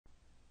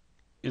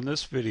In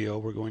this video,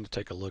 we're going to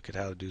take a look at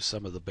how to do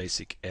some of the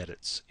basic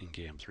edits in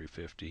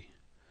CAM350.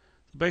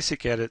 The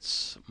basic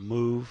edits,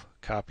 move,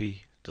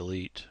 copy,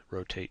 delete,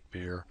 rotate,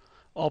 mirror,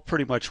 all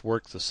pretty much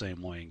work the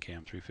same way in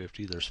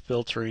CAM350. There's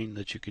filtering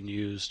that you can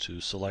use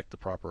to select the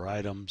proper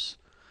items.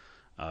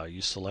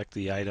 You select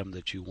the item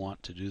that you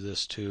want to do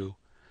this to,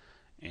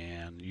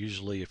 and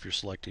usually if you're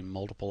selecting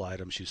multiple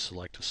items, you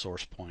select a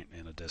source point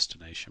and a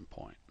destination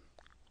point.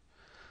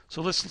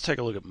 So let's take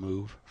a look at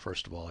move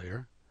first of all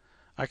here.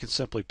 I can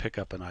simply pick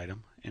up an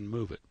item and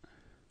move it.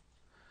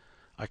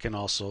 I can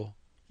also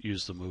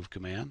use the move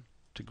command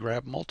to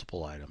grab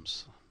multiple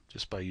items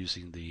just by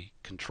using the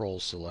control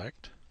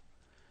select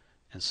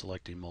and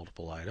selecting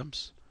multiple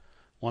items.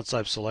 Once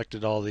I've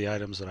selected all the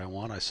items that I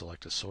want, I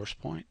select a source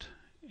point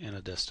and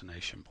a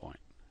destination point.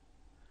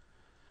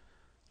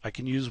 I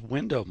can use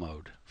window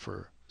mode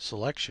for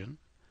selection,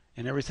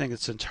 and everything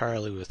that's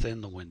entirely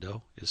within the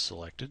window is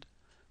selected.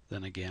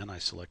 Then again, I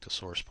select a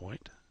source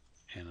point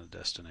and a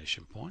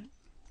destination point.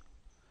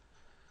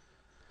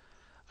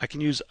 I can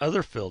use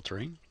other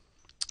filtering.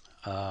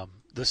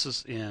 This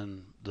is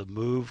in the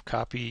move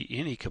copy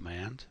any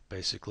command.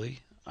 Basically,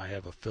 I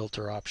have a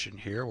filter option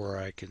here where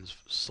I can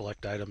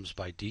select items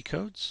by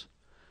decodes.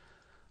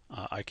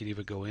 I can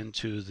even go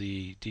into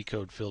the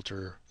decode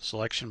filter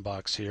selection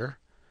box here,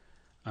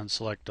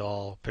 unselect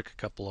all, pick a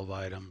couple of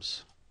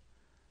items,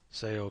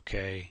 say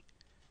OK,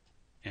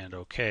 and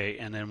OK,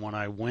 and then when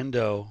I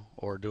window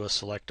or do a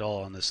select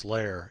all on this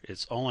layer,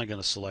 it's only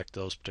going to select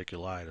those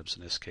particular items.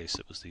 In this case,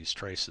 it was these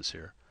traces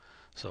here.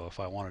 So if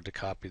I wanted to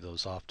copy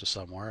those off to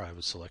somewhere, I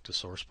would select a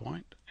source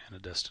point and a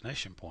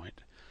destination point,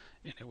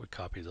 and it would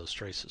copy those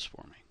traces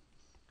for me.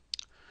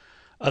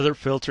 Other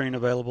filtering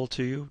available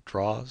to you: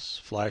 draws,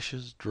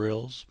 flashes,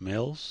 drills,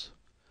 mills.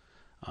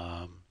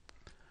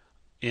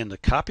 In the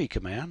copy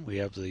command, we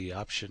have the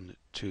option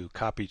to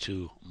copy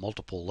to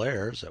multiple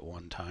layers at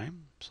one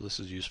time. So this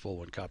is useful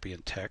when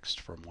copying text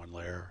from one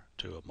layer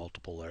to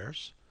multiple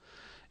layers.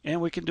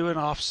 And we can do an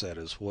offset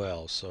as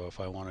well. So if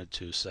I wanted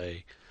to,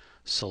 say,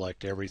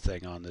 select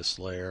everything on this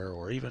layer,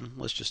 or even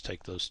let's just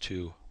take those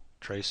two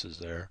traces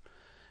there,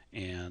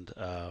 and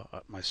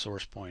my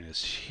source point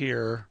is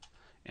here,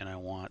 and I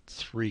want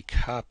 3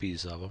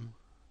 copies of them,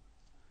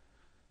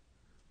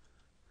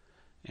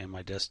 and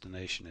my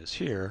destination is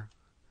here.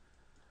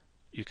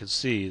 You can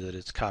see that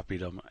it's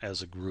copied them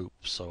as a group,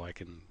 so I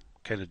can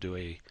kind of do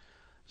a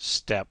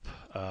step,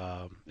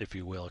 if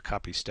you will, a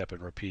copy, step,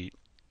 and repeat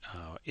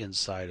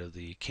inside of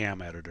the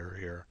CAM editor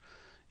here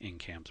in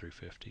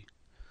CAM350.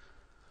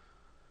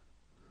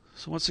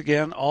 So once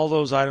again, all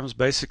those items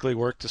basically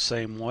work the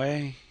same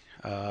way.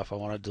 If I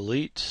want to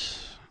delete,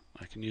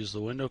 I can use the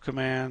window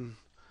command,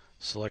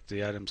 select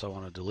the items I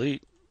want to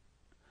delete.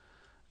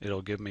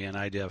 It'll give me an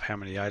idea of how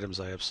many items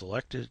I have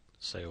selected,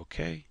 say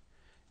OK,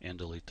 and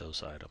delete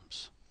those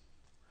items.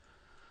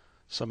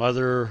 Some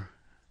other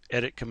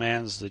edit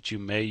commands that you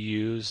may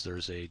use: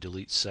 there's a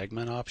delete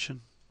segment option,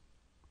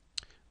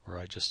 where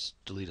I just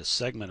delete a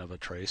segment of a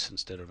trace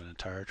instead of an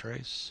entire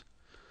trace.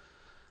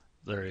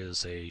 There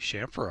is a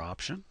chamfer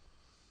option,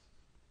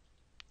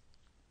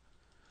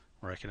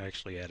 where I can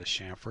actually add a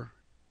chamfer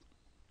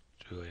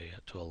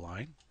to a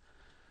line.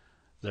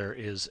 There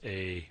is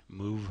a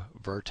move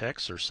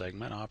vertex or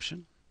segment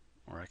option,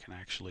 where I can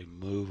actually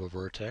move a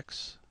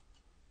vertex.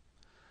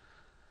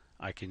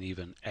 I can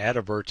even add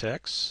a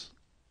vertex.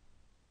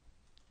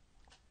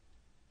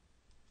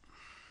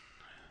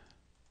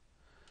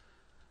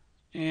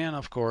 And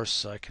of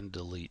course, I can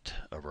delete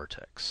a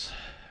vertex.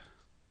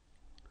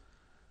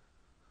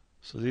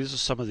 So these are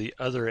some of the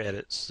other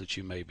edits that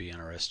you may be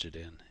interested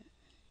in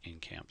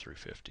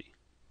CAM350.